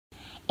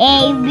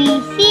A, B,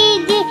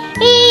 C, D,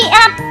 E,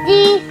 F,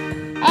 G,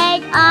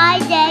 H, I,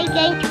 J, K,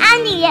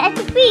 and the S,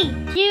 P,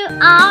 Q,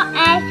 R,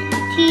 S,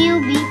 T, U,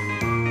 V,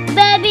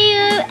 W,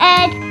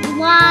 X,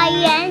 Y,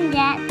 and Z.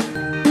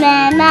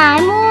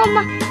 My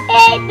mama,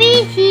 A,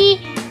 B,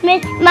 C,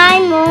 Miss my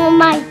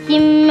mama, she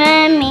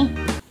mommy.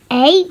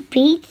 A,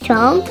 B,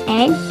 song,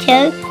 and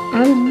two,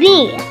 and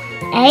B.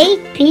 A,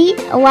 P,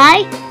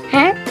 Y,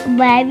 and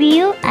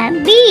W,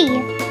 and B.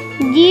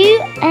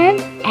 U, and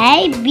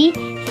A, B,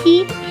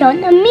 C,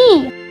 son of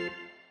me.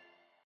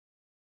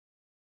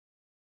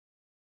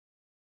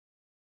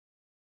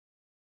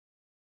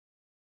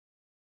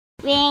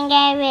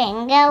 Ringa,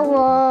 ringa,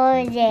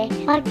 rose,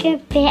 what your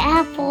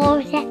fair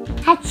force,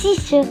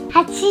 hachisu,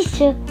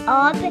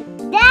 up,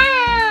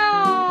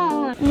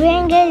 down.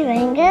 Ringa,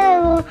 ringa,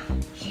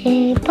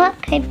 rose,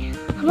 pocket,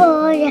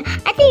 rose,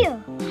 adieu,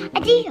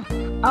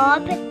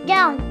 up,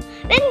 down.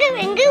 Ringa,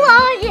 ringa,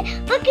 rose,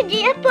 pocket,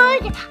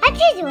 rose,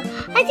 adieu,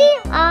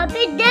 up,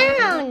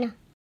 down.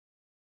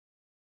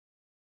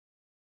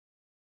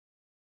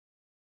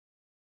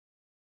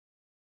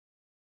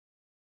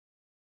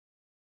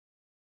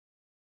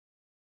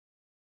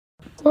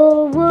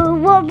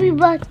 Wobby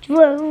but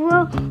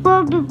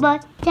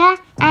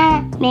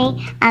and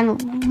me, I'm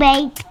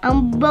bait,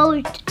 I'm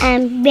boat,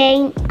 I'm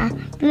bang, I'm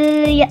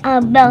blue,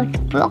 I'm boat,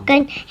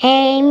 broken,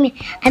 ham,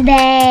 I'm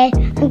bad,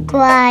 I'm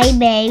cry,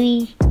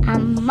 baby,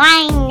 I'm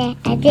mine,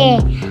 I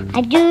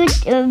do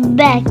the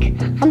back,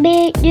 I'm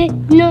big,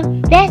 no,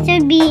 that's a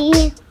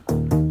bee.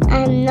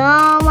 I'm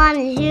no one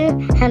you,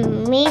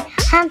 I'm me,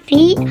 I'm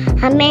feet,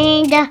 I'm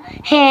in the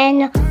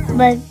hand,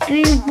 but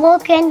you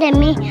walking to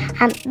me,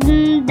 I'm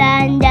dum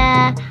dum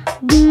dum,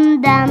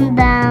 dum dum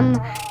dum,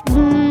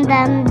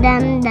 dum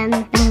dum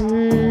dum dum.